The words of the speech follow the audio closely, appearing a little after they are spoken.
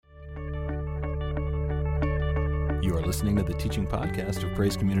You are listening to the teaching podcast of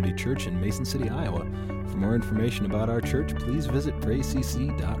Praise Community Church in Mason City, Iowa. For more information about our church, please visit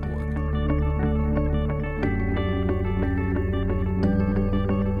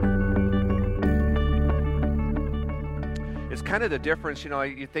praisecc.org. It's kind of the difference,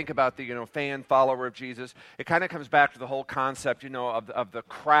 you think about the, fan follower of Jesus. It kind of comes back to the whole concept, of the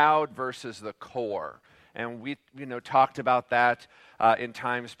crowd versus the core. And we, talked about that in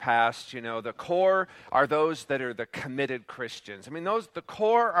times past. The core are those that are the committed Christians. The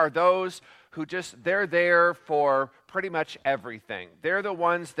core are those who they're there for pretty much everything. They're the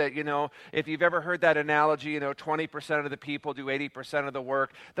ones that, if you've ever heard that analogy, 20% of the people do 80% of the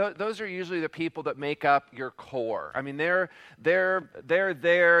work. Those are usually the people that make up your core. They're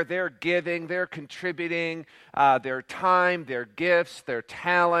there, they're giving, they're contributing their time, their gifts, their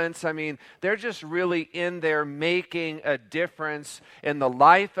talents. They're just really in there making a difference in the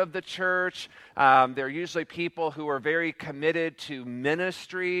life of the church. They're usually people who are very committed to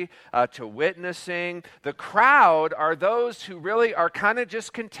ministry, to witnessing. The crowd are those who really are kind of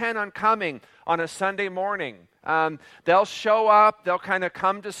just content on coming on a Sunday morning. They'll show up, they'll kind of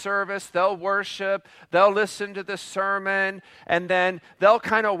come to service, they'll worship, they'll listen to the sermon, and then they'll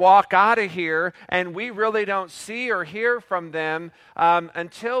kind of walk out of here, and we really don't see or hear from them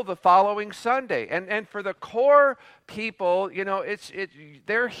until the following Sunday. And for the core people,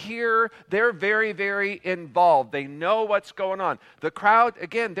 they're here, they're very, very involved. They know what's going on. The crowd,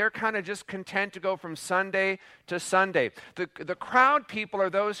 again, they're kind of just content to go from Sunday to Sunday. The crowd people are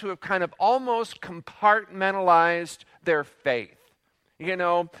those who have kind of almost compartmentalized their faith.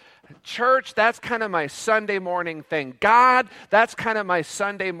 Church, that's kind of my Sunday morning thing. God, that's kind of my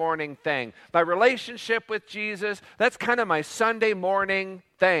Sunday morning thing. My relationship with Jesus, that's kind of my Sunday morning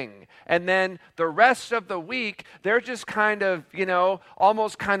thing. And then the rest of the week, they're just kind of,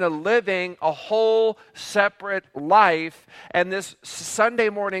 almost kind of living a whole separate life. And this Sunday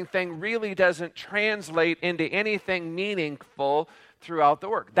morning thing really doesn't translate into anything meaningful throughout the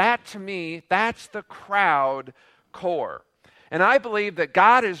work. That, to me, that's the crowd core. And I believe that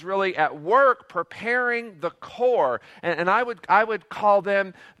God is really at work preparing the core. And I would call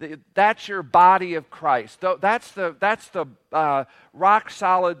them, that's your body of Christ. That's the rock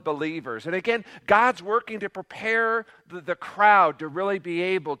solid believers. And again, God's working to prepare the crowd to really be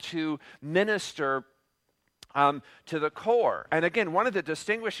able to minister to the core. And again, one of the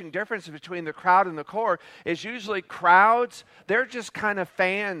distinguishing differences between the crowd and the core is usually crowds, they're just kind of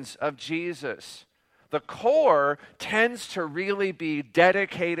fans of Jesus. The core tends to really be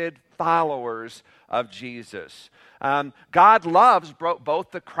dedicated followers of Jesus. God loves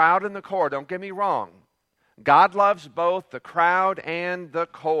both the crowd and the core. Don't get me wrong. God loves both the crowd and the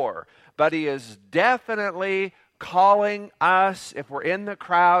core. But He is definitely calling us, if we're in the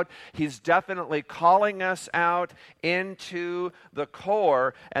crowd, He's definitely calling us out into the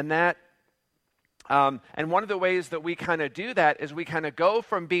core. And one of the ways that we kind of do that is we kind of go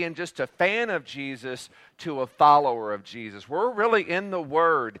from being just a fan of Jesus to a follower of Jesus. We're really in the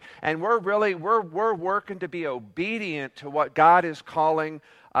Word, and we're working to be obedient to what God is calling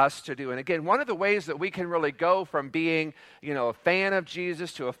us to do. And again, one of the ways that we can really go from being, a fan of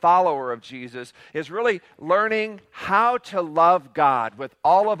Jesus to a follower of Jesus is really learning how to love God with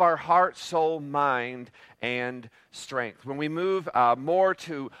all of our heart, soul, mind, and strength. When we move more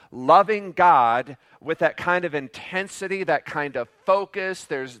to loving God with that kind of intensity, that kind of focus,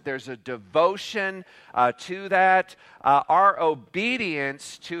 there's a devotion to that. Our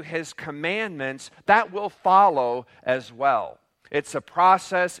obedience to His commandments, that will follow as well. It's a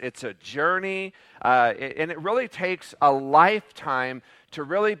process, it's a journey, and it really takes a lifetime to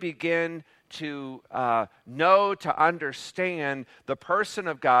really begin to know, to understand the person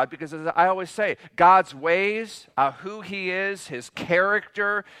of God, because as I always say, God's ways, who He is, His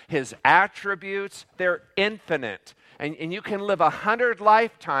character, His attributes, they're infinite. And you can live 100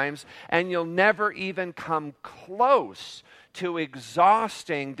 lifetimes and you'll never even come close to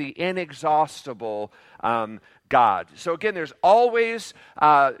exhausting the inexhaustible God. So again, there's always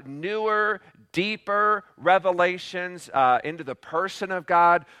newer, deeper revelations into the person of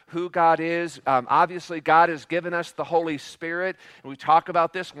God, who God is. Obviously, God has given us the Holy Spirit. And we talk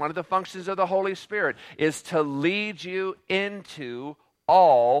about this. One of the functions of the Holy Spirit is to lead you into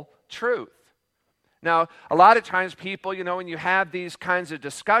all truth. Now, a lot of times people, when you have these kinds of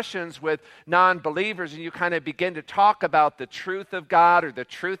discussions with non-believers and you kind of begin to talk about the truth of God or the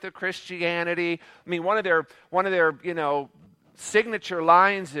truth of Christianity, one of their signature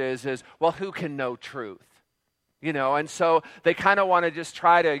lines is, well, who can know truth? And so they kind of want to just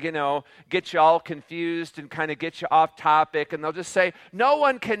try to, get you all confused and kind of get you off topic. And they'll just say, no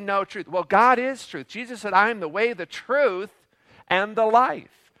one can know truth. Well, God is truth. Jesus said, I am the way, the truth, and the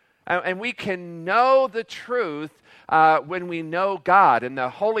life. And we can know the truth when we know God. And the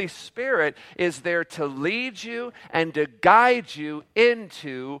Holy Spirit is there to lead you and to guide you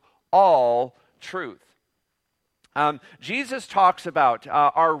into all truth. Jesus talks about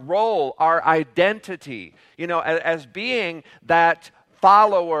our role, our identity, as being that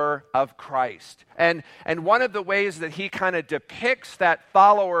follower of Christ. And one of the ways that he kind of depicts that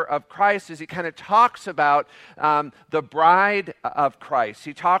follower of Christ is he kind of talks about the bride of Christ.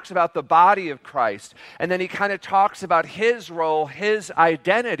 He talks about the body of Christ. And then he kind of talks about his role, his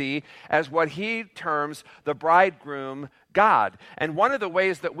identity as what he terms the bridegroom God. And one of the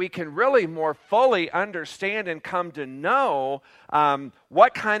ways that we can really more fully understand and come to know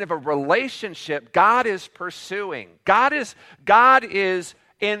what kind of a relationship God is pursuing. God is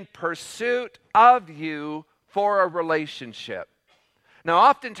in pursuit of you for a relationship. Now,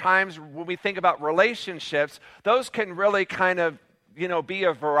 oftentimes when we think about relationships, those can really kind of, be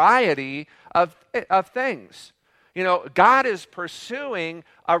a variety of things. God is pursuing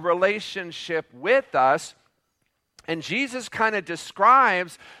a relationship with us. And Jesus kind of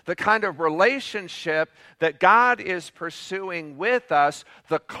describes the kind of relationship that God is pursuing with us.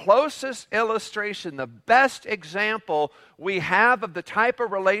 The closest illustration, the best example we have of the type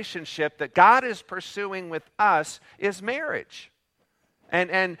of relationship that God is pursuing with us is marriage.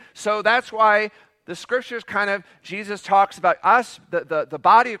 And so that's why the scriptures Jesus talks about us, the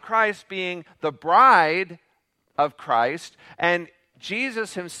body of Christ being the bride of Christ, and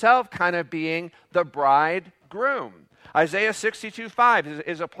Jesus himself kind of being the bridegroom. Isaiah 62:5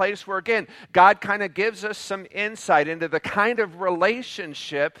 is a place where, again, God kind of gives us some insight into the kind of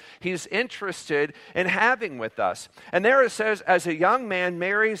relationship he's interested in having with us. And there it says, as a young man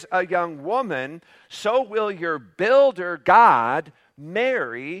marries a young woman, so will your builder God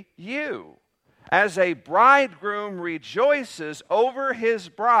marry you. As a bridegroom rejoices over his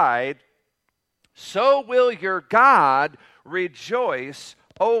bride, so will your God rejoice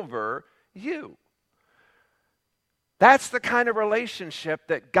over you. That's the kind of relationship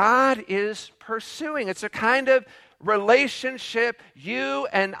that God is pursuing. It's a kind of relationship you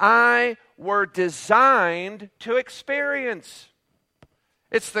and I were designed to experience.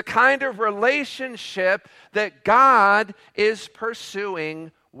 It's the kind of relationship that God is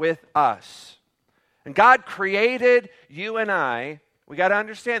pursuing with us. And God created you and I. We got to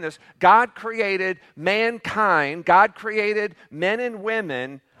understand this. God created mankind. God created men and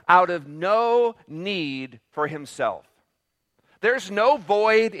women out of no need for himself. There's no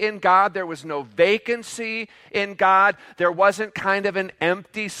void in God. There was no vacancy in God. There wasn't kind of an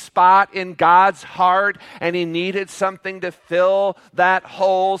empty spot in God's heart and he needed something to fill that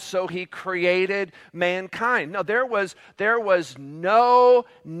hole, so he created mankind. No, there was no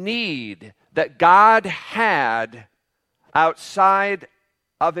need that God had outside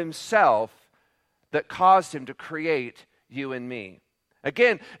of himself that caused him to create you and me.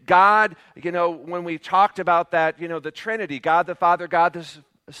 Again, God, when we talked about that, the Trinity, God the Father, God the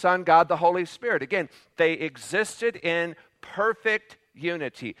Son, God the Holy Spirit, again, they existed in perfect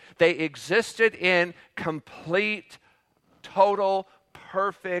unity. They existed in complete, total,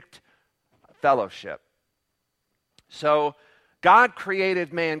 perfect fellowship. So, God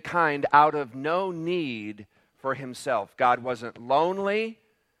created mankind out of no need for himself. God wasn't lonely,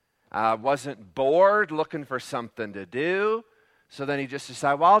 wasn't bored looking for something to do. So then he just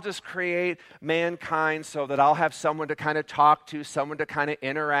decided, well, I'll just create mankind so that I'll have someone to kind of talk to, someone to kind of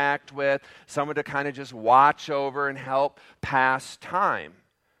interact with, someone to kind of just watch over and help pass time.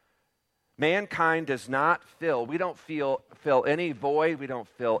 Mankind does not we don't fill any void, we don't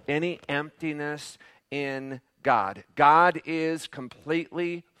fill any emptiness in God. God is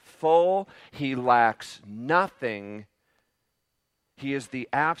completely full. He lacks nothing. He is the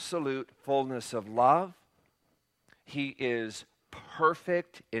absolute fullness of love. He is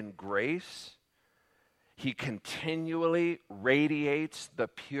perfect in grace. He continually radiates the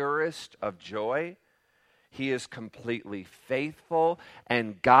purest of joy. He is completely faithful.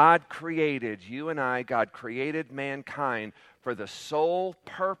 And God created you and I, God created mankind for the sole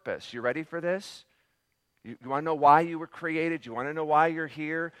purpose. You ready for this? You want to know why you were created? You want to know why you're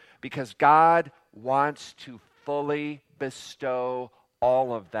here? Because God wants to fully bestow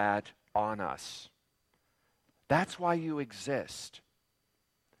all of that on us. That's why you exist.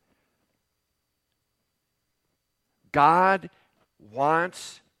 God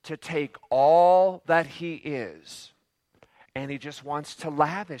wants to take all that he is, and he just wants to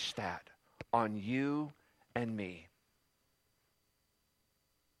lavish that on you and me.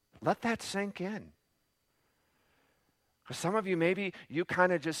 Let that sink in. For some of you, maybe you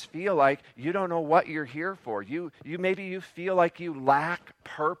kind of just feel like you don't know what you're here for. Maybe you feel like you lack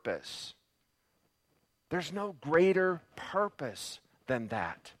purpose. There's no greater purpose than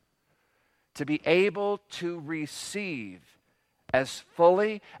that. To be able to receive as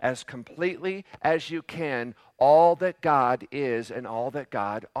fully, as completely as you can, all that God is and all that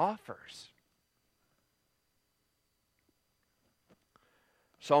God offers.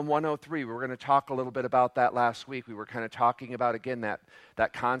 Psalm 103, we were going to talk a little bit about that last week. We were kind of talking about, again,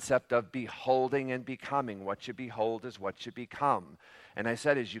 that concept of beholding and becoming. What you behold is what you become. And I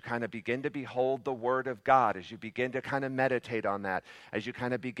said, as you kind of begin to behold the Word of God, as you begin to kind of meditate on that, as you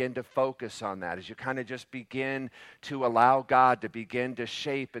kind of begin to focus on that, as you kind of just begin to allow God to begin to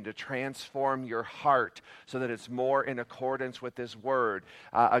shape and to transform your heart so that it's more in accordance with His Word.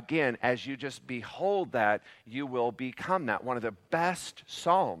 Again, as you just behold that, you will become that. One of the best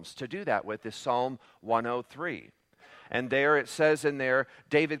Psalms to do that with is Psalm 103. And there it says in there,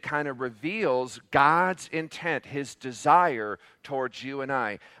 David kind of reveals God's intent, His desire towards you and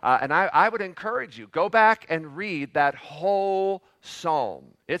I. And I would encourage you, go back and read that whole psalm.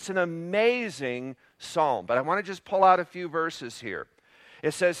 It's an amazing psalm. But I want to just pull out a few verses here.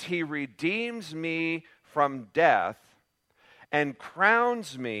 It says, He redeems me from death and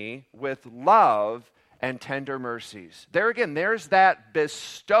crowns me with love and tender mercies. There again, there's that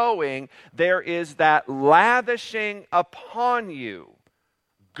bestowing, there is that lavishing upon you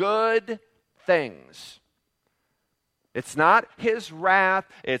good things. It's not His wrath,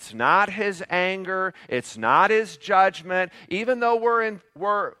 it's not His anger, it's not His judgment, even though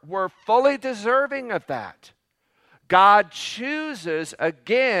we're fully deserving of that. God chooses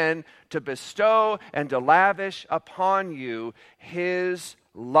again to bestow and to lavish upon you His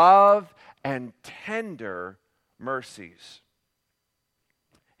love and tender mercies.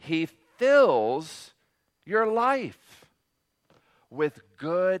 He fills your life with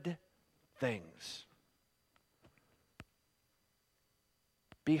good things.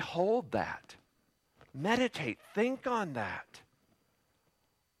 Behold that. Meditate. Think on that.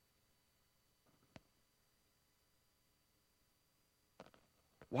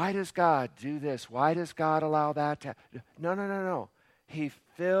 Why does God do this? Why does God allow that to... No. He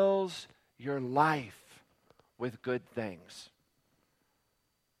fills your life with good things.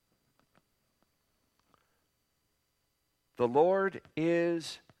 The Lord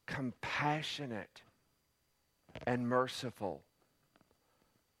is compassionate and merciful,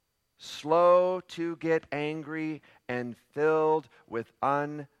 slow to get angry, and filled with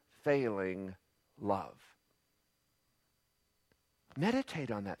unfailing love.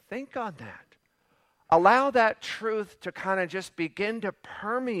 Meditate on that. Think on that. Allow that truth to kind of just begin to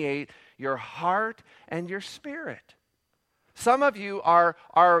permeate your heart and your spirit. Some of you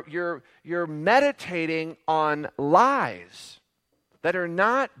you're meditating on lies that are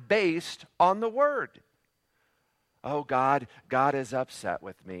not based on the Word. Oh, God is upset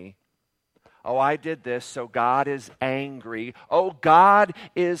with me. Oh, I did this, so God is angry. Oh, God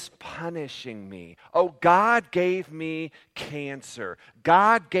is punishing me. Oh, God gave me cancer.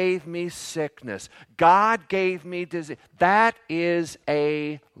 God gave me sickness. God gave me disease. That is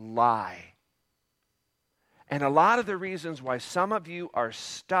a lie. And a lot of the reasons why some of you are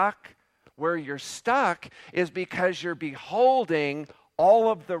stuck where you're stuck is because you're beholding all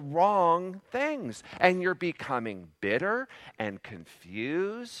of the wrong things. And you're becoming bitter and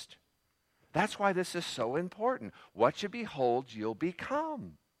confused. That's why this is so important. What you behold, you'll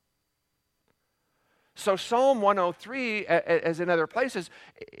become. So Psalm 103, as in other places,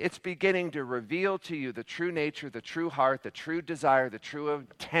 it's beginning to reveal to you the true nature, the true heart, the true desire, the true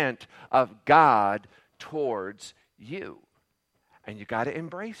intent of God towards you. And you got to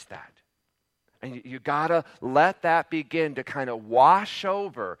embrace that. And you got to let that begin to kind of wash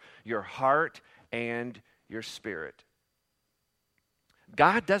over your heart and your spirit.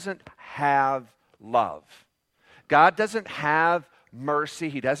 God doesn't have love. God doesn't have mercy.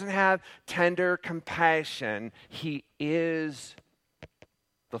 He doesn't have tender compassion. He is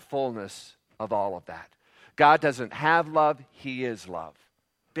the fullness of all of that. God doesn't have love. He is love.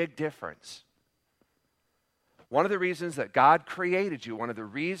 Big difference. One of the reasons that God created you, one of the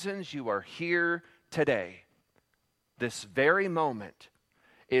reasons you are here today, this very moment,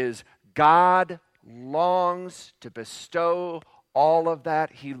 is God longs to bestow all of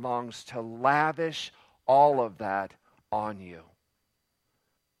that. He longs to lavish all of that on you.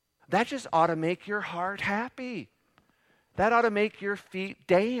 That just ought to make your heart happy. That ought to make your feet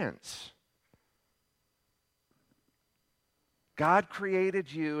dance. God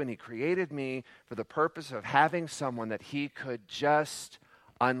created you and he created me for the purpose of having someone that he could just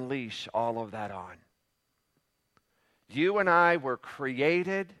unleash all of that on. You and I were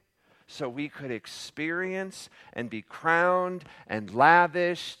created so we could experience and be crowned and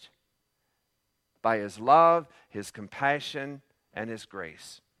lavished by his love, his compassion, and his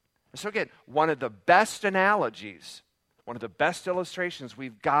grace. So again, one of the best analogies, one of the best illustrations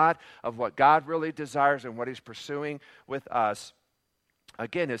we've got of what God really desires and what he's pursuing with us,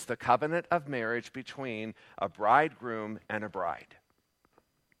 again, is the covenant of marriage between a bridegroom and a bride.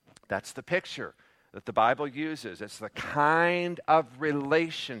 That's the picture that the Bible uses. It's the kind of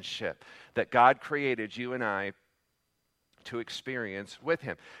relationship that God created you and I to experience with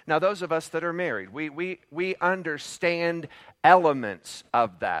him. Now, those of us that are married, we understand elements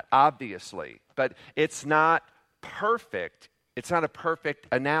of that, obviously, but it's not perfect. It's not a perfect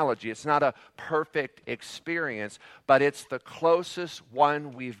analogy. It's not a perfect experience, but it's the closest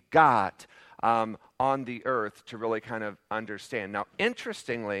one we've got on the earth to really kind of understand. Now,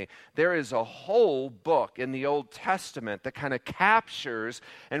 interestingly, there is a whole book in the Old Testament that kind of captures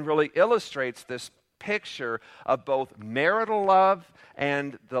and really illustrates this picture of both marital love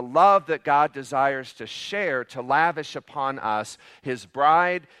and the love that God desires to share, to lavish upon us, his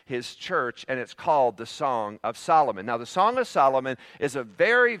bride, his church, and it's called the Song of Solomon. Now, the Song of Solomon is a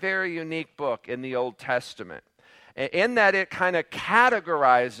very, very unique book in the Old Testament, in that it kind of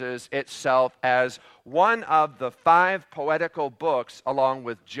categorizes itself as one of the 5 poetical books, along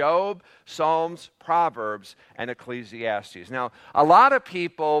with Job, Psalms, Proverbs, and Ecclesiastes. Now, a lot of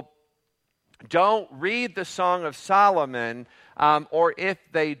people don't read the Song of Solomon, or if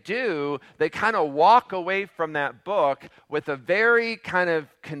they do, they kind of walk away from that book with a very kind of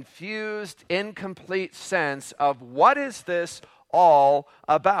confused, incomplete sense of what is this all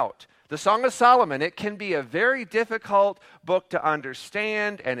about. The Song of Solomon, it can be a very difficult book to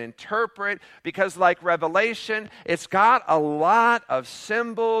understand and interpret because, like Revelation, it's got a lot of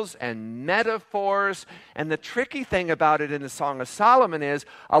symbols and metaphors. And the tricky thing about it in the Song of Solomon is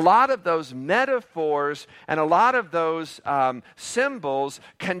a lot of those metaphors and a lot of those symbols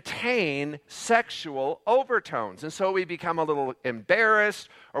contain sexual overtones. And so we become a little embarrassed,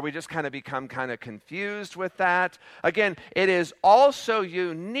 or we just kind of become kind of confused with that. Again, it is also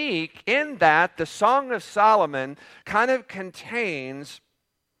unique in that the Song of Solomon kind of contains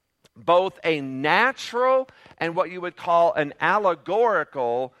both a natural and what you would call an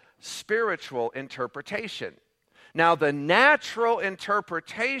allegorical spiritual interpretation. Now, the natural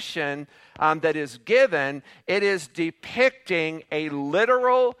interpretation that is given, it is depicting a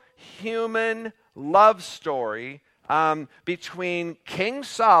literal human love story between King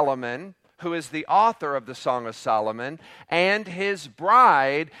Solomon, who is the author of the Song of Solomon, and his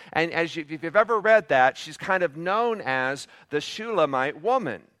bride. And if you've ever read that, she's kind of known as the Shulamite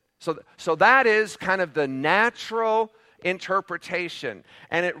woman. So that is kind of the natural interpretation.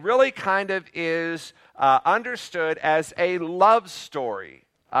 And it really kind of is understood as a love story,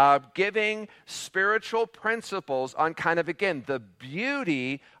 giving spiritual principles on kind of, again, the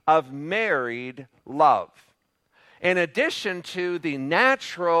beauty of married love. In addition to the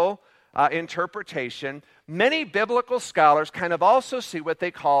natural interpretation, many biblical scholars kind of also see what they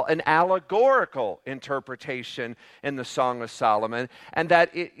call an allegorical interpretation in the Song of Solomon, and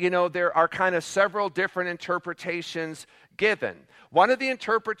that there are kind of several different interpretations given. One of the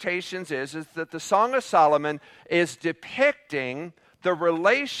interpretations is that the Song of Solomon is depicting the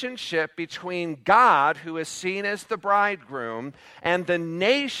relationship between God, who is seen as the bridegroom, and the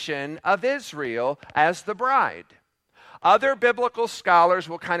nation of Israel as the bride. Other biblical scholars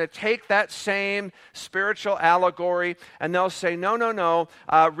will kind of take that same spiritual allegory and they'll say, no,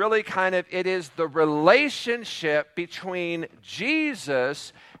 really kind of it is the relationship between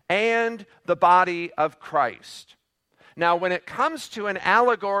Jesus and the body of Christ. Now, when it comes to an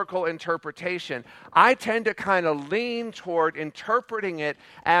allegorical interpretation, I tend to kind of lean toward interpreting it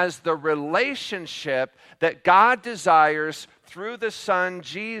as the relationship that God desires through the Son,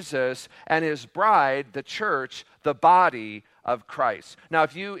 Jesus, and his bride, the church, the body of Christ. Now,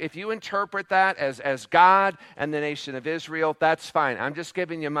 if you interpret that as God and the nation of Israel, that's fine. I'm just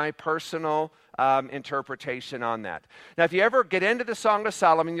giving you my personal interpretation on that. Now, if you ever get into the Song of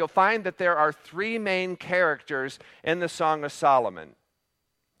Solomon, you'll find that there are 3 main characters in the Song of Solomon.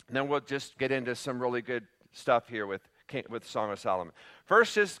 And then we'll just get into some really good stuff here with Song of Solomon.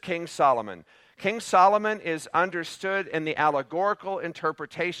 First is King Solomon. King Solomon is understood in the allegorical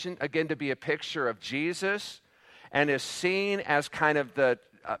interpretation, again, to be a picture of Jesus, and is seen as kind of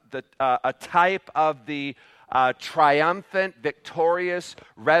a type of the triumphant, victorious,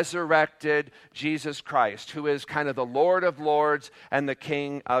 resurrected Jesus Christ, who is kind of the Lord of Lords and the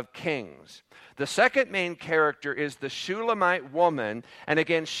King of Kings. The second main character is the Shulamite woman, and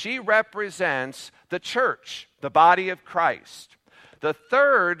again, she represents the church, the body of Christ. The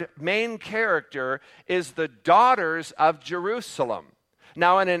third main character is the daughters of Jerusalem.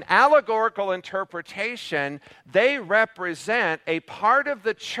 Now, in an allegorical interpretation, they represent a part of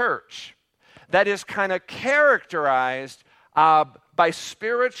the church that is kind of characterized by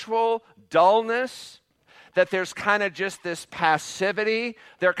spiritual dullness, that there's kind of just this passivity.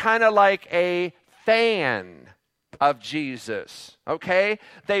 They're kind of like a fan of Jesus, okay?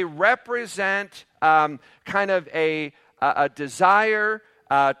 They represent kind of a desire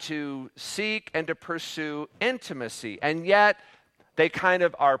to seek and to pursue intimacy, and yet they kind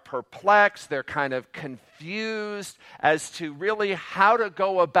of are perplexed, they're kind of confused as to really how to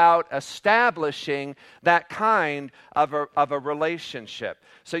go about establishing that kind of a relationship.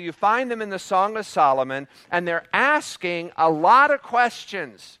 So you find them in the Song of Solomon, and they're asking a lot of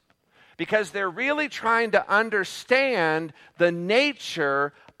questions because they're really trying to understand the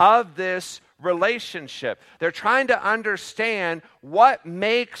nature of this relationship. They're trying to understand what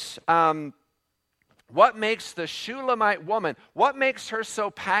makes the Shulamite woman, what makes her so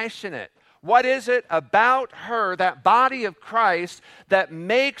passionate? What is it about her, that body of Christ, that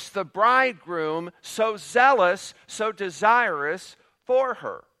makes the bridegroom so zealous, so desirous for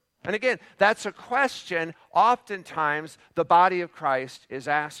her? And again, that's a question oftentimes the body of Christ is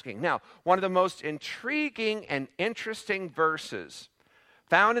asking. Now, one of the most intriguing and interesting verses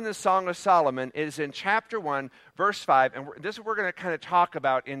found in the Song of Solomon is in chapter 1, verse 5, and this is what we're going to kind of talk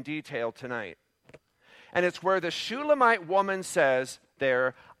about in detail tonight. And it's where the Shulamite woman says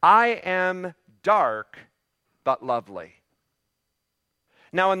there, I am dark but lovely.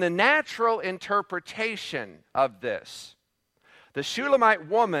 Now, in the natural interpretation of this, the Shulamite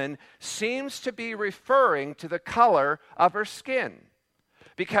woman seems to be referring to the color of her skin.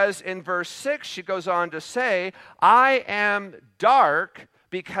 Because in verse 6, she goes on to say, I am dark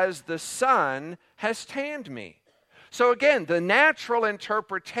because the sun has tanned me. So again, the natural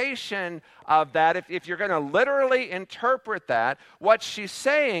interpretation of that, if you're going to literally interpret that, what she's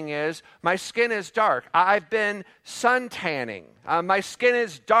saying is, my skin is dark. I've been sun tanning. My skin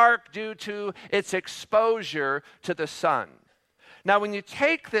is dark due to its exposure to the sun. Now, when you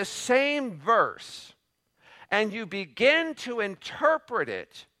take this same verse and you begin to interpret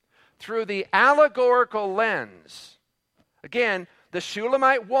it through the allegorical lens, again, the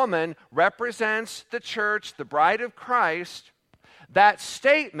Shulamite woman represents the church, the bride of Christ. That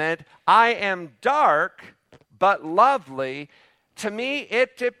statement, I am dark but lovely, to me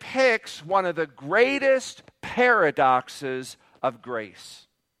it depicts one of the greatest paradoxes of grace.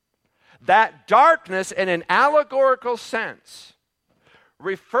 That darkness in an allegorical sense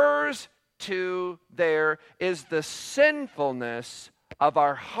refers to there is the sinfulness of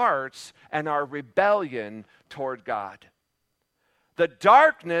our hearts and our rebellion toward God. The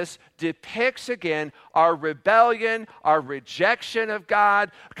darkness depicts, again, our rebellion, our rejection of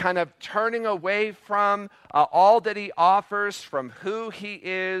God, kind of turning away from all that He offers, from who He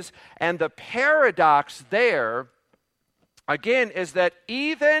is. And the paradox there, again, is that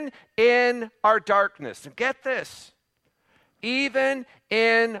even in our darkness, and get this, even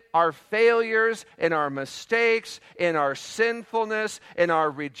in our failures, in our mistakes, in our sinfulness, in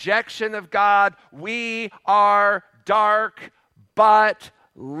our rejection of God, we are dark but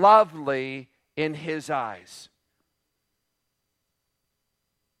lovely in His eyes.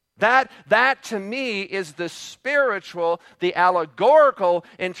 That to me is the spiritual, the allegorical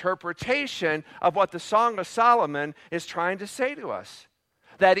interpretation of what the Song of Solomon is trying to say to us.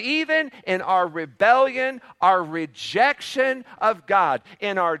 That even in our rebellion, our rejection of God,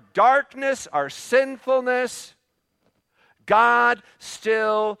 in our darkness, our sinfulness, God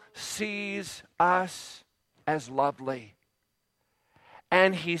still sees us as lovely.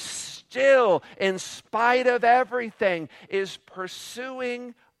 And He still, in spite of everything, is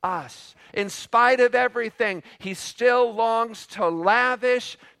pursuing us. In spite of everything, He still longs to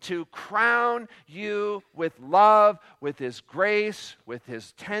lavish, to crown you with love, with His grace, with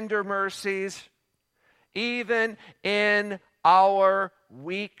His tender mercies, even in our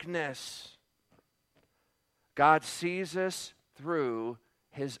weakness. God sees us through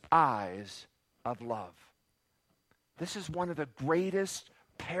His eyes of love. This is one of the greatest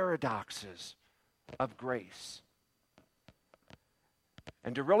paradoxes of grace.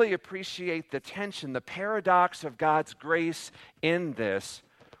 And to really appreciate the tension, the paradox of God's grace in this,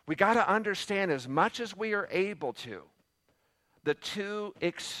 we got to understand as much as we are able to the two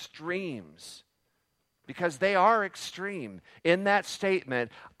extremes because they are extreme in that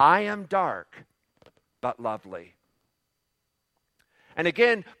statement, I am dark, but lovely. And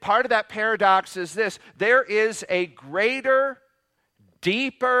again, part of that paradox is this: there is a greater,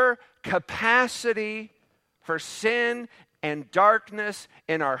 deeper capacity for sin and darkness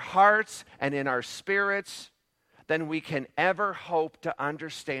in our hearts and in our spirits than we can ever hope to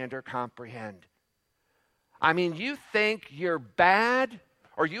understand or comprehend. I mean, you think you're bad,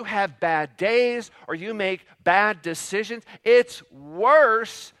 or you have bad days, or you make bad decisions. It's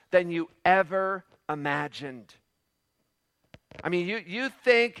worse than you ever imagined. I mean, you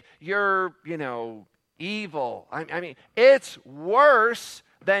think you're, evil. I mean, it's worse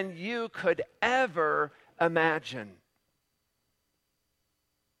than you could ever imagine.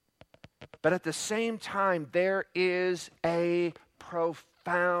 But at the same time, there is a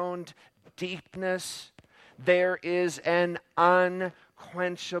profound deepness. There is an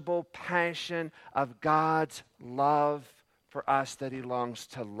unquenchable passion of God's love for us that He longs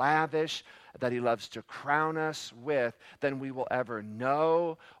to lavish, that He loves to crown us with, than we will ever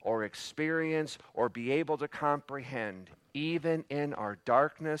know or experience or be able to comprehend, even in our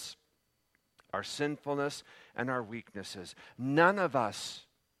darkness, our sinfulness, and our weaknesses. None of us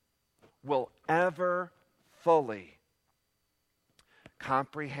will ever fully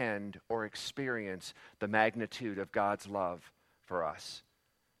comprehend or experience the magnitude of God's love for us.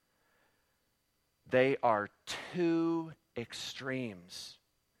 They are two extremes,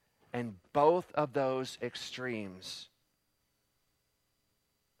 and both of those extremes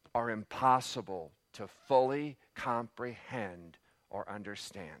are impossible to fully comprehend or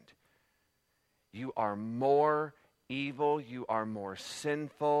understand. You are more evil, you are more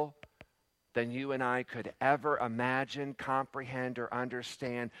sinful than you and I could ever imagine, comprehend, or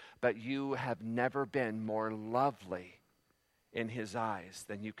understand, but you have never been more lovely in His eyes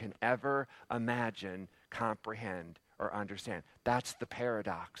than you can ever imagine, comprehend, or understand. That's the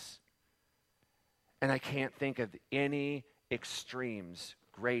paradox. And I can't think of any extremes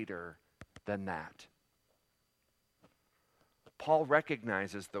greater than that. Paul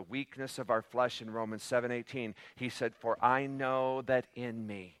recognizes the weakness of our flesh in Romans 7:18. He said, "For I know that in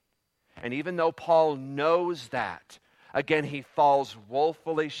me." And even though Paul knows that, again, he falls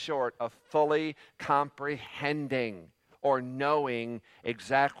woefully short of fully comprehending or knowing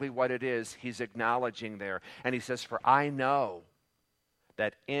exactly what it is he's acknowledging there. And he says, "For I know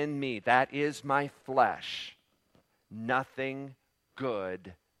that in me," that is my flesh, "nothing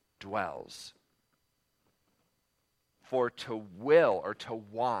good dwells." For to will or to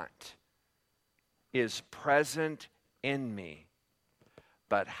want is present in me,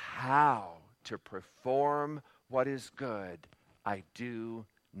 but how to perform what is good I do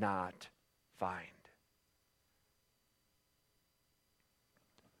not find.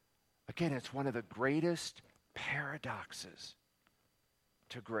 Again, it's one of the greatest paradoxes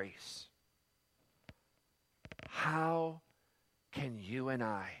to grace. How can you and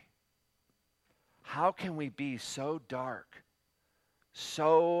I, how can we be so dark,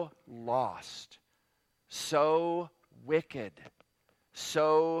 so lost, so wicked,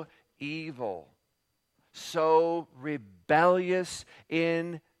 so evil, so rebellious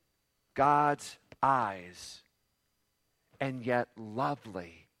in God's eyes, and yet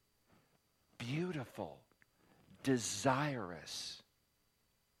lovely, beautiful, desirous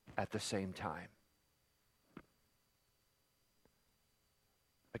at the same time?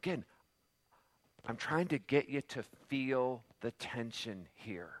 Again, I'm trying to get you to feel the tension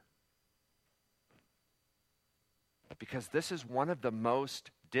here, because this is one of the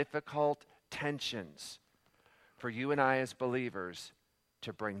most difficult tensions for you and I as believers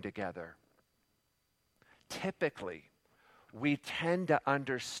to bring together. Typically, we tend to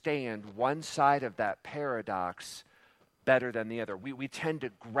understand one side of that paradox better than the other. We tend to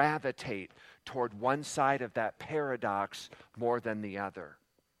gravitate toward one side of that paradox more than the other.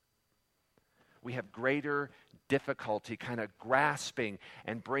 We have greater difficulty kind of grasping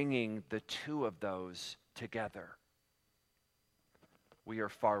and bringing the two of those together. We are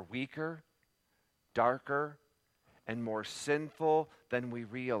far weaker, darker, and more sinful than we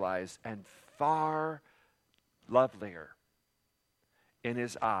realize, and far lovelier in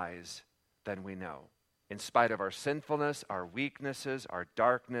His eyes than we know. In spite of our sinfulness, our weaknesses, our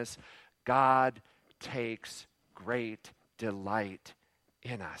darkness, God takes great delight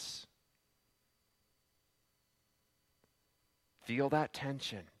in us. Feel that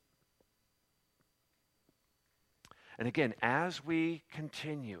tension. And again, as we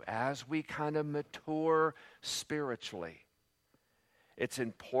continue, as we kind of mature spiritually, it's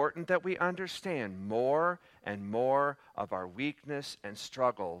important that we understand more and more of our weakness and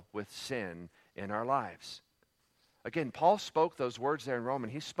struggle with sin in our lives. Again, Paul spoke those words there in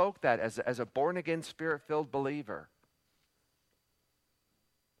Romans. He spoke that as a born-again, Spirit-filled believer.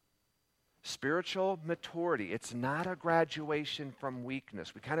 Spiritual maturity, it's not a graduation from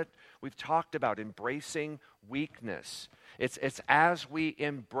weakness. We've talked about embracing weakness. It's as we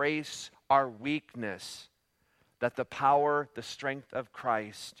embrace our weakness that the power, the strength of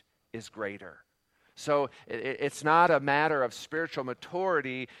Christ is greater. So it's not a matter of spiritual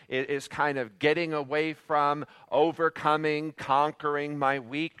maturity. It is kind of getting away from overcoming, conquering my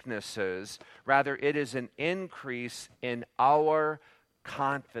weaknesses. Rather, it is an increase in our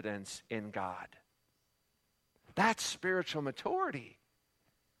confidence in God. That's spiritual maturity.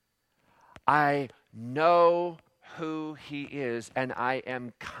 I know who He is, and I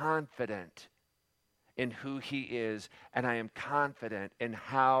am confident in who He is, and I am confident in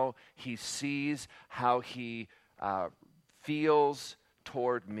how He sees, how He feels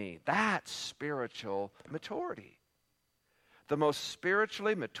toward me. That's spiritual maturity. The most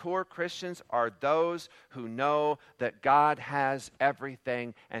spiritually mature Christians are those who know that God has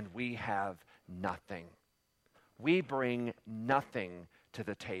everything and we have nothing. We bring nothing to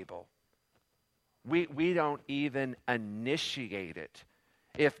the table. We don't even initiate it.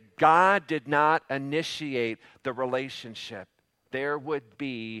 If God did not initiate the relationship, there would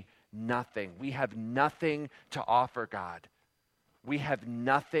be nothing. We have nothing to offer God. We have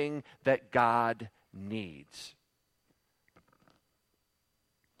nothing that God needs.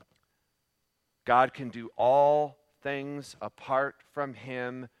 God can do all things. Apart from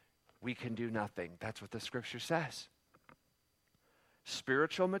Him, we can do nothing. That's what the Scripture says.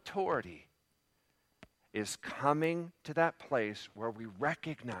 Spiritual maturity is coming to that place where we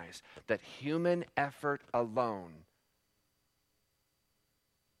recognize that human effort alone,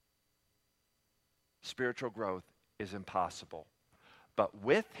 spiritual growth is impossible. But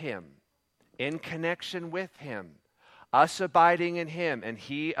with Him, in connection with Him, us abiding in Him and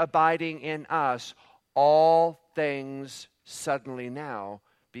He abiding in us, all things suddenly now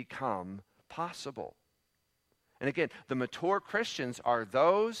become possible. And again, the mature Christians are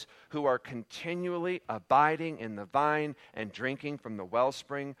those who are continually abiding in the vine and drinking from the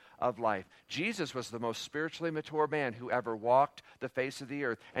wellspring of life. Jesus was the most spiritually mature man who ever walked the face of the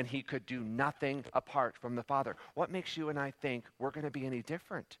earth, and He could do nothing apart from the Father. What makes you and I think we're going to be any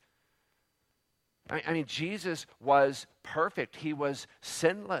different? I mean, Jesus was perfect. He was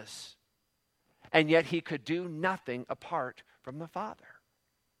sinless. And yet He could do nothing apart from the Father.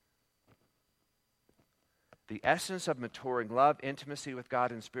 The essence of maturing love, intimacy with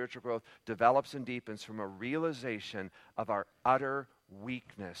God, and spiritual growth develops and deepens from a realization of our utter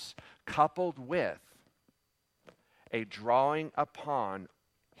weakness, coupled with a drawing upon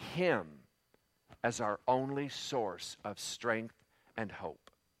Him as our only source of strength and hope.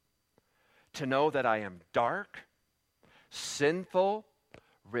 To know that I am dark, sinful,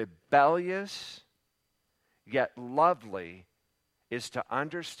 rebellious, yet lovely, is to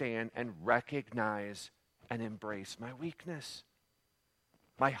understand and recognize and embrace my weakness,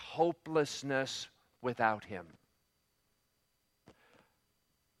 my hopelessness without Him,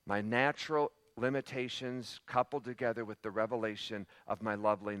 my natural limitations coupled together with the revelation of my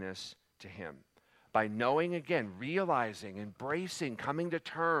loveliness to Him. By knowing again, realizing, embracing, coming to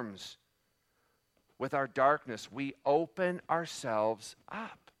terms with our darkness, we open ourselves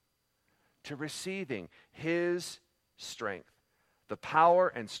up to receiving His strength, the power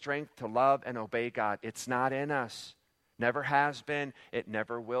and strength to love and obey God. It's not in us. Never has been. It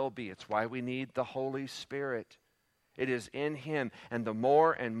never will be. It's why we need the Holy Spirit. It is in Him. And the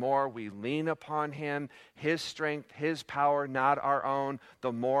more and more we lean upon Him, His strength, His power, not our own,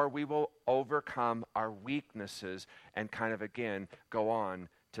 the more we will overcome our weaknesses and kind of again go on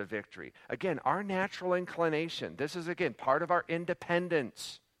to victory. Again, our natural inclination, this is again part of our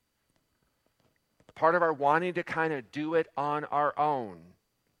independence, part of our wanting to kind of do it on our own.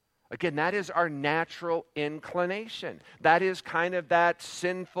 Again, that is our natural inclination. That is kind of that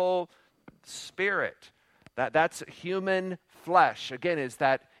sinful spirit. That's human flesh. Again, is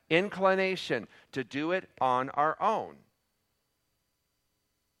that inclination to do it on our own.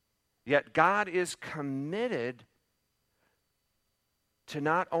 Yet God is committed to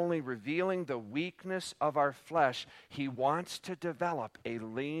not only revealing the weakness of our flesh, He wants to develop a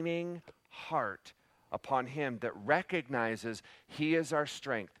leaning heart upon Him that recognizes He is our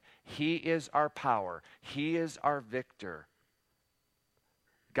strength, He is our power, He is our victor.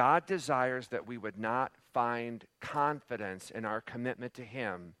 God desires that we would not find confidence in our commitment to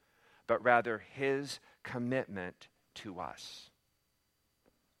Him, but rather His commitment to us.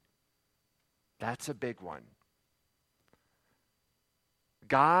 That's a big one.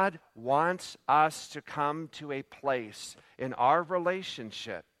 God wants us to come to a place in our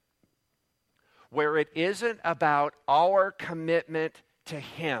relationship where it isn't about our commitment to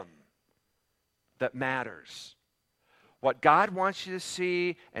Him that matters. What God wants you to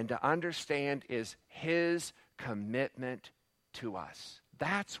see and to understand is His commitment to us.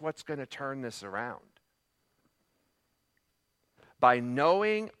 That's what's going to turn this around. By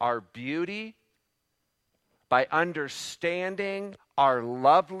knowing our beauty, by understanding our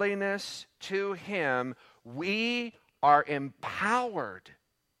loveliness to Him, we are empowered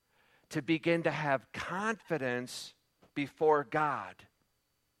to begin to have confidence before God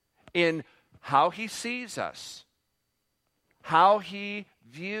in how He sees us, how He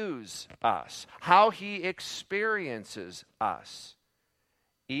views us, how He experiences us,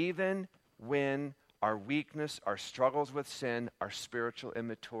 even when our weakness, our struggles with sin, our spiritual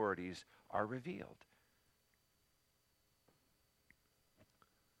immaturities are revealed.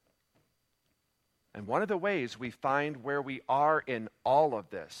 And one of the ways we find where we are in all of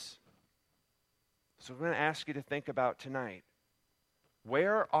this, so I'm going to ask you to think about tonight,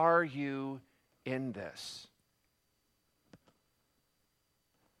 where are you in this?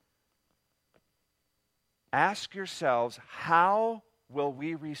 Ask yourselves, how will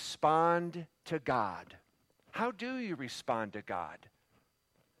we respond to God? How do you respond to God?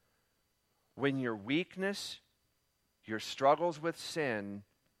 When your weakness, your struggles with sin,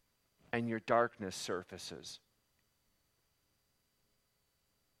 and your darkness surfaces.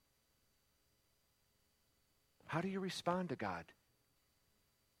 How do you respond to God?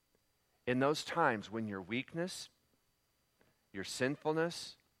 In those times when your weakness, your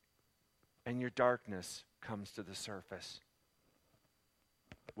sinfulness, and your darkness comes to the surface.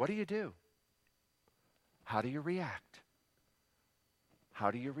 What do you do? How do you react? How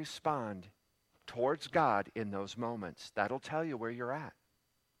do you respond towards God in those moments? That'll tell you where you're at.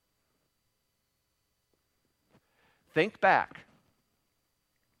 Think back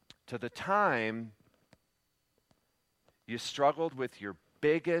to the time you struggled with your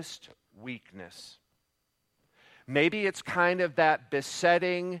biggest weakness. Maybe it's kind of that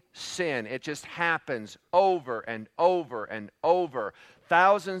besetting sin. It just happens over and over and over.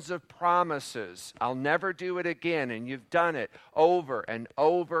 Thousands of promises. I'll never do it again. And you've done it over and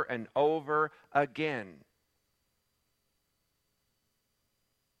over and over again.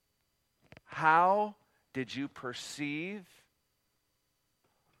 How did you perceive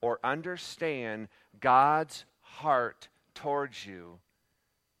or understand God's heart towards you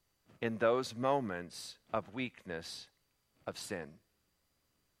in those moments of weakness, of sin?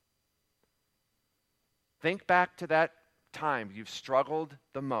 Think back to that time you've struggled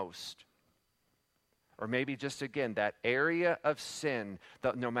the most. Or maybe just again, that area of sin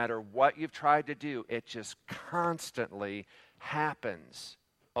that no matter what you've tried to do, it just constantly happens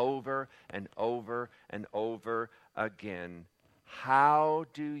over and over and over again. How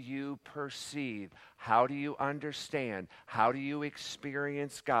do you perceive? How do you understand? How do you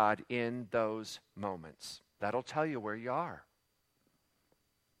experience God in those moments? That'll tell you where you are.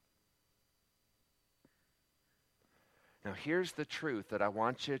 Now, here's the truth that I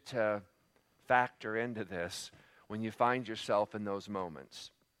want you to factor into this when you find yourself in those moments.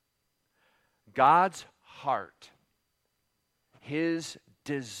 God's heart, His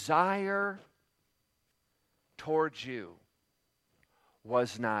desire towards you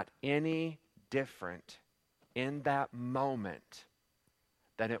was not any different in that moment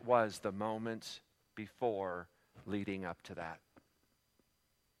than it was the moments before leading up to that.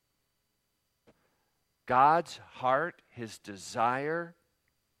 God's heart, His desire,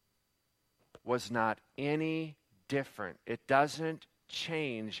 was not any different. It doesn't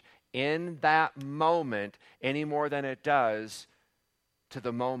change in that moment any more than it does to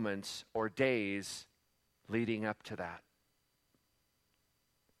the moments or days leading up to that.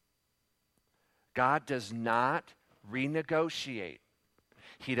 God does not renegotiate.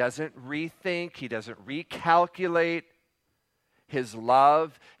 He doesn't rethink. He doesn't recalculate His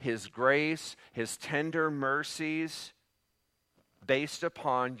love, His grace, His tender mercies based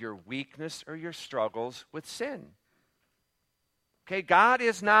upon your weakness or your struggles with sin. Okay, God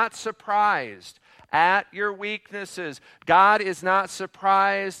is not surprised at your weaknesses. God is not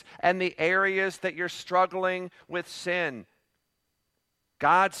surprised in the areas that you're struggling with sin.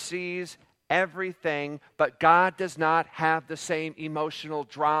 God sees everything, but God does not have the same emotional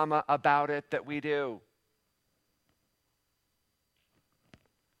drama about it that we do.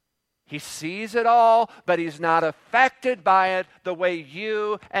 He sees it all, but He's not affected by it the way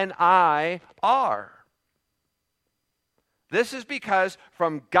you and I are. This is because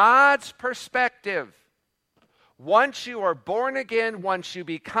from God's perspective, Once you are born again, once you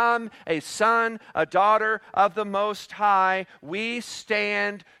become a son, a daughter of the Most High, we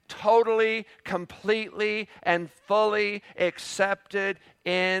stand totally, completely, and fully accepted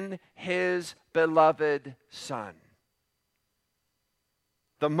in His beloved Son.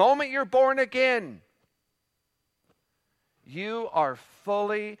 The moment you're born again, you are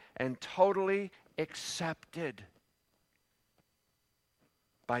fully and totally accepted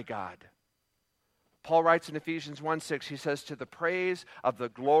by God. Paul writes in Ephesians 1:6, he says, to the praise of the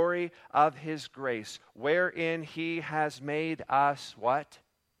glory of His grace, wherein He has made us, what?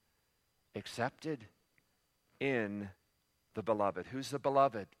 Accepted in the beloved. Who's the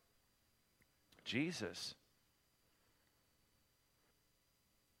beloved? Jesus.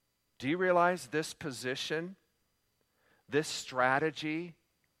 Do you realize this position, this strategy,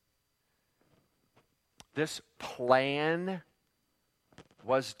 this plan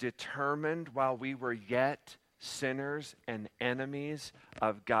was determined while we were yet sinners and enemies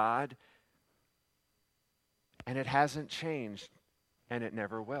of God? And it hasn't changed, and it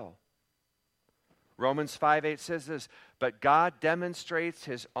never will. Romans 5:8 says this, but God demonstrates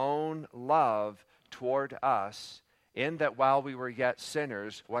His own love toward us in that while we were yet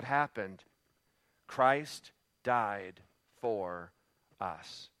sinners, what happened? Christ died for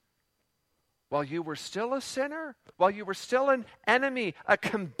us. While you were still a sinner, while you were still an enemy, a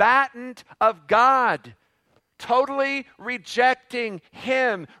combatant of God, totally rejecting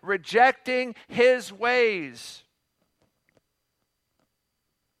Him, rejecting His ways.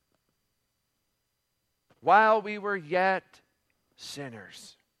 While we were yet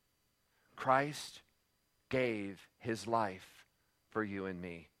sinners, Christ gave His life for you and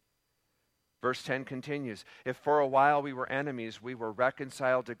me. Verse 10 continues, if for a while we were enemies, we were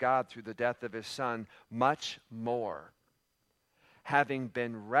reconciled to God through the death of His Son, much more, having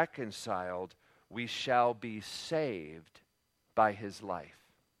been reconciled, we shall be saved by His life.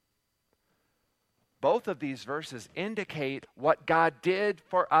 Both of these verses indicate what God did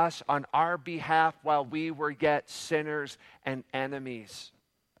for us on our behalf while we were yet sinners and enemies.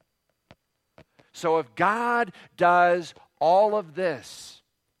 So if God does all of this,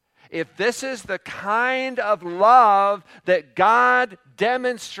 if this is the kind of love that God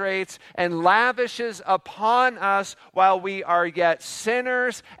demonstrates and lavishes upon us while we are yet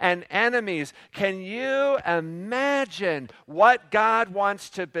sinners and enemies, can you imagine what God wants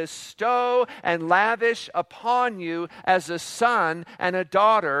to bestow and lavish upon you as a son and a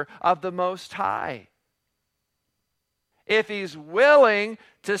daughter of the Most High? If He's willing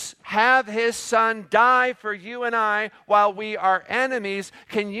to have His Son die for you and I while we are enemies,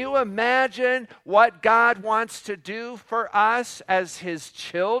 can you imagine what God wants to do for us as His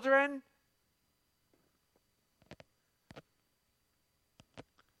children?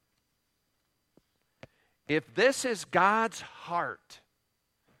 If this is God's heart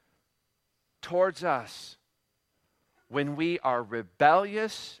towards us when we are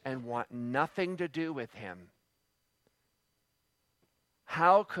rebellious and want nothing to do with Him,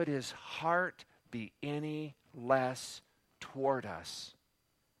 how could His heart be any less toward us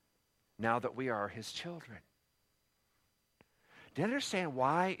now that we are His children? Do you understand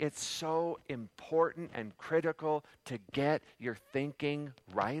why it's so important and critical to get your thinking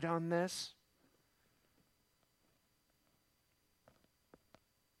right on this?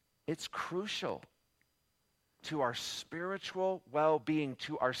 It's crucial to our spiritual well-being,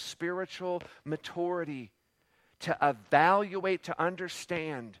 to our spiritual maturity, to evaluate, to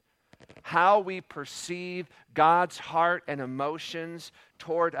understand how we perceive God's heart and emotions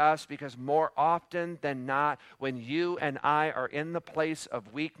toward us, because more often than not, when you and I are in the place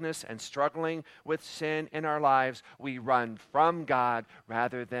of weakness and struggling with sin in our lives, we run from God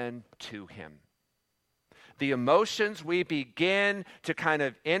rather than to Him. The emotions we begin to kind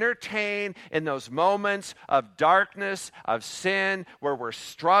of entertain in those moments of darkness, of sin, where we're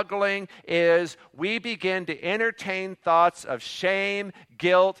struggling, is we begin to entertain thoughts of shame,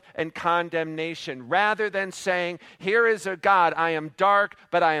 guilt, and condemnation, rather than saying, here is a God, I am dark,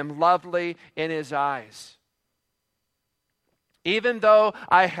 but I am lovely in His eyes. Even though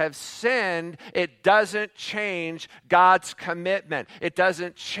I have sinned, it doesn't change God's commitment. It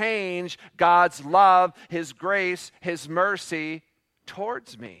doesn't change God's love, His grace, His mercy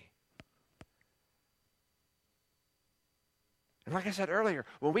towards me. And like I said earlier,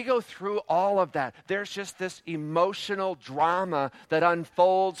 when we go through all of that, there's just this emotional drama that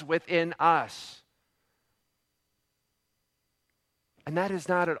unfolds within us. And that is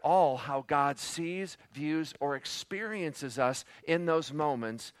not at all how God sees, views, or experiences us in those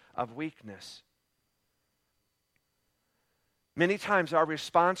moments of weakness. Many times our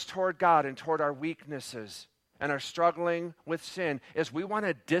response toward God and toward our weaknesses and are struggling with sin is we want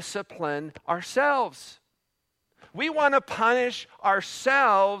to discipline ourselves. We want to punish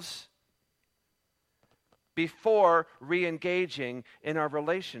ourselves before re-engaging in our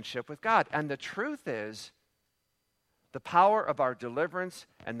relationship with God. And the truth is, the power of our deliverance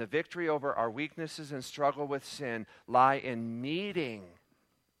and the victory over our weaknesses and struggle with sin lie in meeting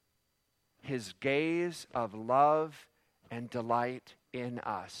His gaze of love and delight in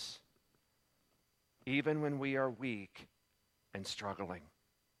us, even when we are weak and struggling.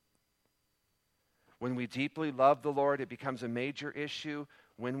 When we deeply love the Lord, it becomes a major issue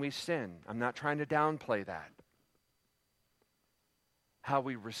when we sin. I'm not trying to downplay that. How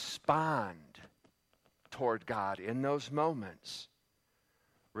we respond toward God in those moments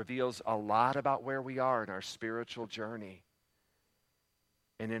reveals a lot about where we are in our spiritual journey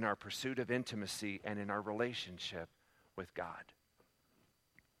and in our pursuit of intimacy and in our relationship with God.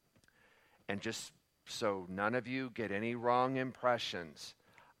 And just so none of you get any wrong impressions,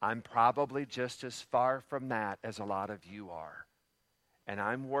 I'm probably just as far from that as a lot of you are. And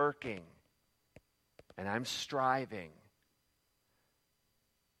I'm working and I'm striving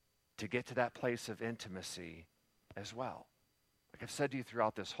to get to that place of intimacy as well. Like I've said to you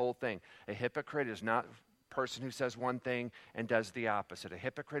throughout this whole thing, a hypocrite is not a person who says one thing and does the opposite. A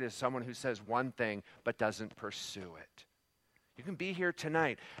hypocrite is someone who says one thing but doesn't pursue it. You can be here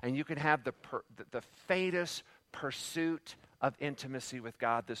tonight and you can have the faintest pursuit of intimacy with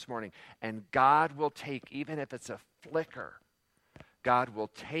God this morning. And God will take, even if it's a flicker, God will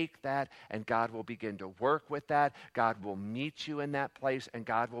take that and God will begin to work with that. God will meet you in that place and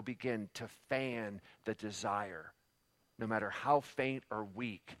God will begin to fan the desire, no matter how faint or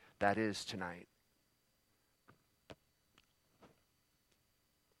weak that is tonight.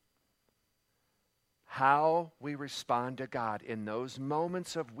 How we respond to God in those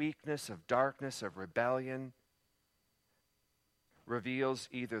moments of weakness, of darkness, of rebellion reveals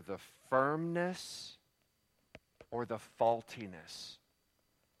either the firmness or the faultiness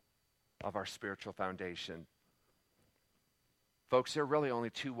of our spiritual foundation. Folks, there are really only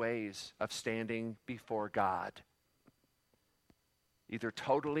two ways of standing before God. Either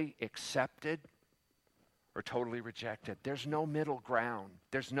totally accepted or totally rejected. There's no middle ground.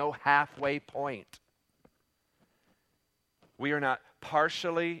 There's no halfway point. We are not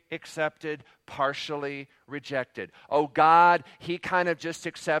partially accepted, partially rejected. Oh, God, He kind of just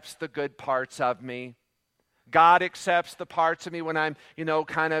accepts the good parts of me. God accepts the parts of me when I'm,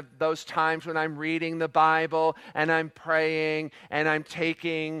 kind of those times when I'm reading the Bible and I'm praying and I'm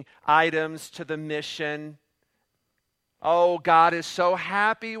taking items to the mission. Oh, God is so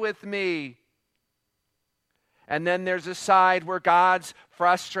happy with me. And then there's a side where God's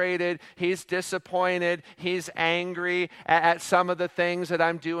frustrated, He's disappointed, He's angry at some of the things that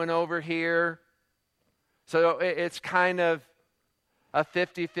I'm doing over here. So it's kind of a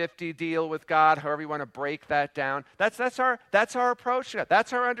 50-50 deal with God, however you want to break that down. That's our approach to God.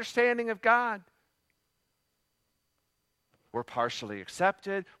 That's our understanding of God. We're partially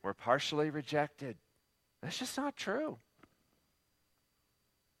accepted, we're partially rejected. That's just not true.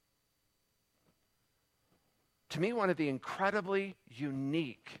 To me, one of the incredibly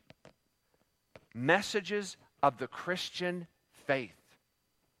unique messages of the Christian faith,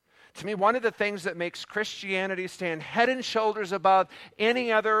 to me, one of the things that makes Christianity stand head and shoulders above any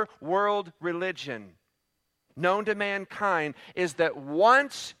other world religion known to mankind is that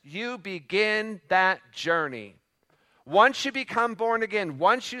once you begin that journey, once you become born again,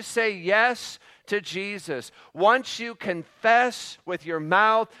 once you say yes to Jesus, once you confess with your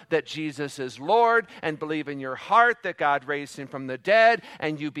mouth that Jesus is Lord and believe in your heart that God raised Him from the dead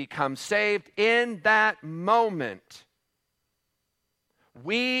and you become saved, in that moment,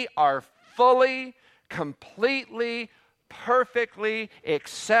 we are fully, completely, perfectly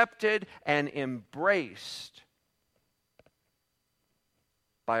accepted and embraced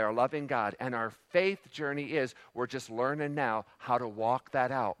by our loving God. And our faith journey is, we're just learning now how to walk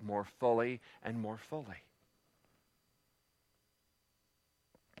that out more fully and more fully.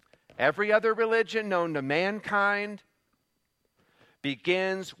 Every other religion known to mankind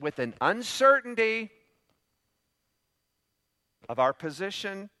begins with an uncertainty of our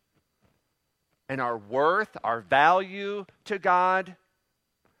position and our worth, our value to God.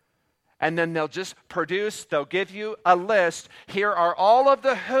 And then they'll give you a list. Here are all of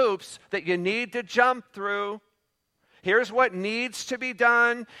the hoops that you need to jump through. Here's what needs to be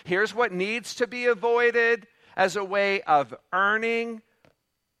done. Here's what needs to be avoided as a way of earning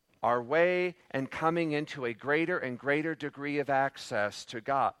our way and coming into a greater and greater degree of access to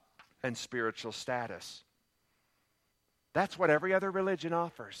God and spiritual status. That's what every other religion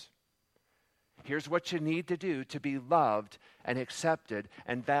offers. Here's what you need to do to be loved and accepted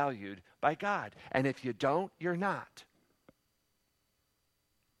and valued by God. And if you don't, you're not.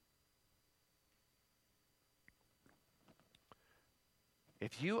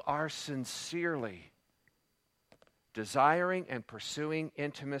 If you are sincerely desiring and pursuing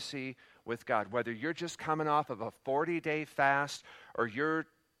intimacy with God, whether you're just coming off of a 40-day fast or you're,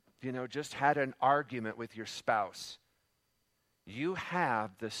 just had an argument with your spouse, you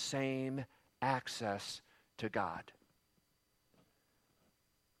have the same access to God.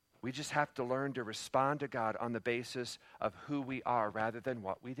 We just have to learn to respond to God on the basis of who we are rather than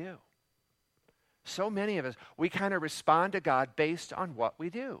what we do. So many of us, we kind of respond to God based on what we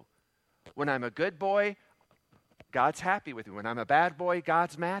do. When I'm a good boy, God's happy with me. When I'm a bad boy,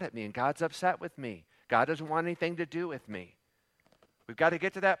 God's mad at me and God's upset with me. God doesn't want anything to do with me. We've got to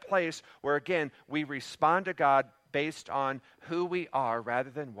get to that place where, again, we respond to God based on who we are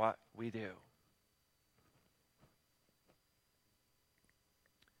rather than what we do.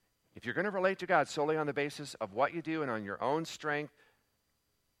 If you're going to relate to God solely on the basis of what you do and on your own strength,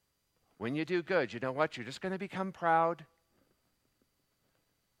 when you do good, you know what? You're just going to become proud.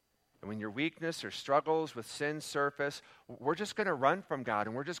 And when your weakness or struggles with sin surface, we're just going to run from God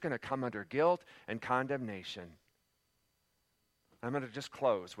and we're just going to come under guilt and condemnation. I'm going to just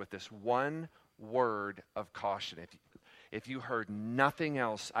close with this one word of caution. If you heard nothing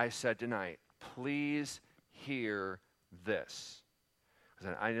else I said tonight, please hear this.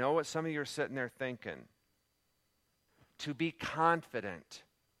 Because I know what some of you are sitting there thinking. To be confident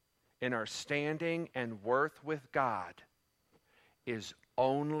in our standing and worth with God is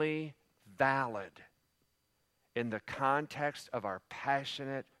only valid in the context of our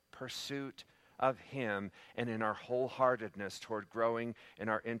passionate pursuit of Him and in our wholeheartedness toward growing in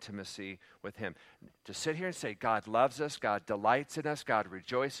our intimacy with Him. To sit here and say God loves us, God delights in us, God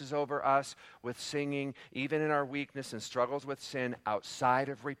rejoices over us with singing, even in our weakness and struggles with sin outside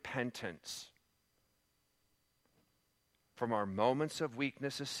of repentance. From our moments of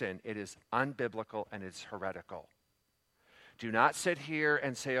weakness of sin, it is unbiblical and it's heretical. Do not sit here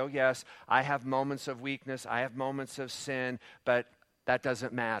and say, oh yes, I have moments of weakness, I have moments of sin, but that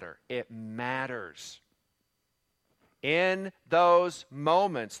doesn't matter. It matters. In those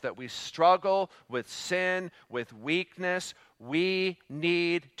moments that we struggle with sin, with weakness, we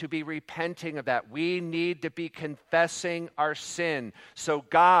need to be repenting of that. We need to be confessing our sin. So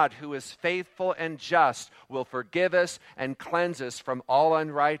God, who is faithful and just, will forgive us and cleanse us from all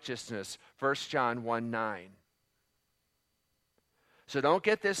unrighteousness. 1 John 1:9. So don't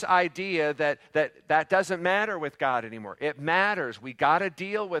get this idea that doesn't matter with God anymore. It matters. We got to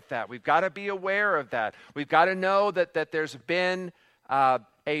deal with that. We've got to be aware of that. We've got to know that there's been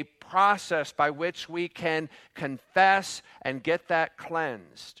a process by which we can confess and get that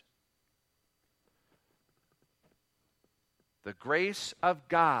cleansed. The grace of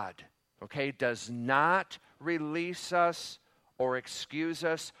God, does not release us or excuse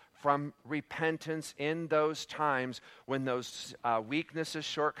us from repentance in those times when those weaknesses,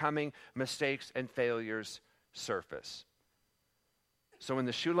 shortcomings, mistakes, and failures surface. So when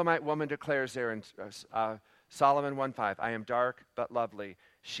the Shulamite woman declares there in Solomon 1:5, I am dark but lovely,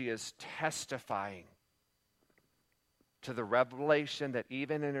 she is testifying to the revelation that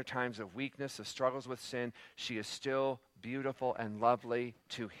even in her times of weakness, of struggles with sin, she is still beautiful and lovely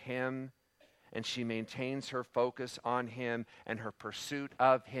to Him. And she maintains her focus on Him and her pursuit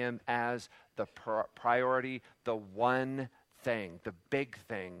of Him as the priority, the one thing, the big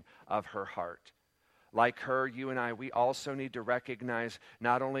thing of her heart. Like her, you and I, we also need to recognize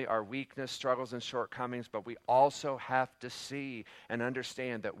not only our weakness, struggles, and shortcomings, but we also have to see and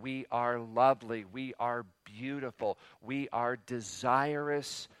understand that we are lovely, we are beautiful, we are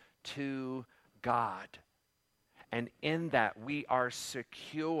desirous to God. And in that, we are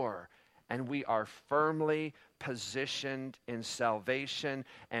secure. And we are firmly positioned in salvation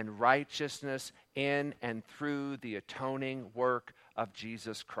and righteousness in and through the atoning work of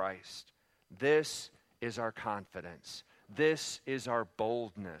Jesus Christ. This is our confidence. This is our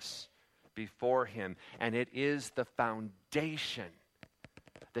boldness before Him. And it is the foundation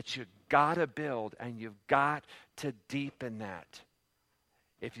that you've got to build and you've got to deepen that.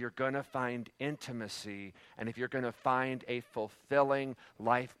 If you're going to find intimacy and if you're going to find a fulfilling,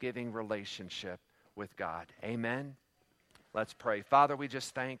 life-giving relationship with God. Amen? Let's pray. Father, we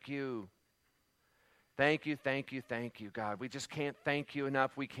just thank You. Thank You, thank You, thank You, God. We just can't thank You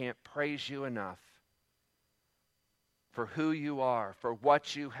enough. We can't praise You enough for who You are, for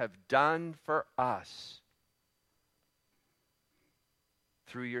what You have done for us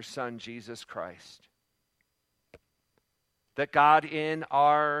through Your Son, Jesus Christ. That God, in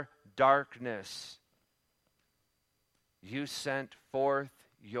our darkness, you sent forth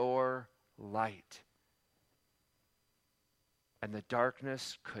your light. And the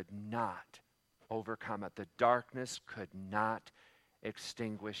darkness could not overcome it. The darkness could not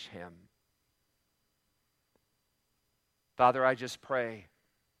extinguish him. Father, I just pray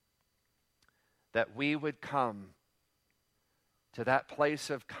that we would come to that place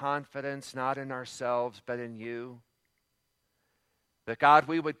of confidence, not in ourselves, but in you. That, God,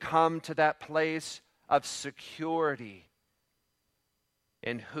 we would come to that place of security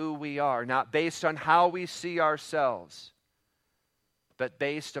in who we are, not based on how we see ourselves, but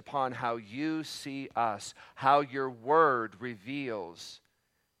based upon how you see us, how your word reveals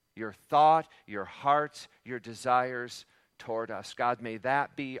your thought, your hearts, your desires toward us. God, may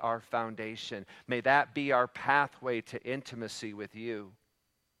that be our foundation. May that be our pathway to intimacy with you,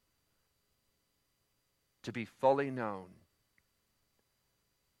 to be fully known.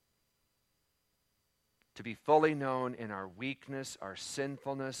 To be fully known in our weakness, our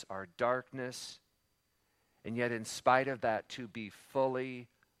sinfulness, our darkness, and yet in spite of that, to be fully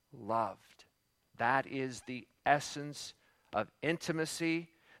loved. That is the essence of intimacy.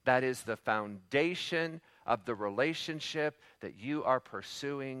 That is the foundation of the relationship that you are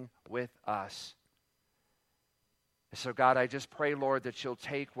pursuing with us. So God, I just pray, Lord, that you'll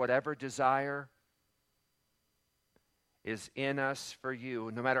take whatever desire is in us for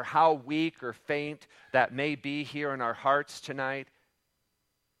you, no matter how weak or faint that may be here in our hearts tonight.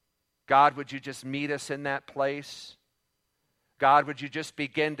 God, would you just meet us in that place? God, would you just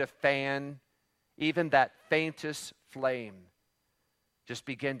begin to fan even that faintest flame? Just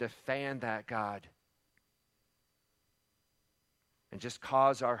begin to fan that, God. And just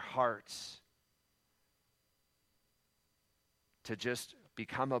cause our hearts to just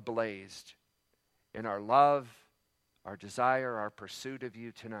become ablaze in our love, our desire, our pursuit of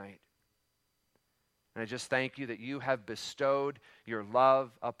you tonight. And I just thank you that you have bestowed your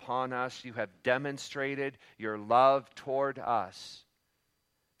love upon us. You have demonstrated your love toward us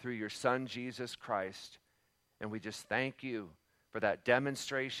through your Son, Jesus Christ. And we just thank you for that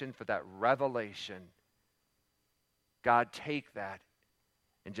demonstration, for that revelation. God, take that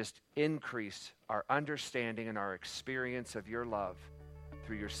and just increase our understanding and our experience of your love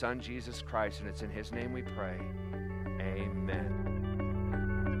through your Son, Jesus Christ. And it's in his name we pray. Amen.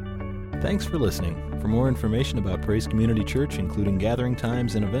 Thanks for listening. For more information about Praise Community Church, including gathering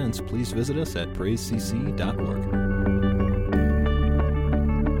times and events, please visit us at praisecc.org.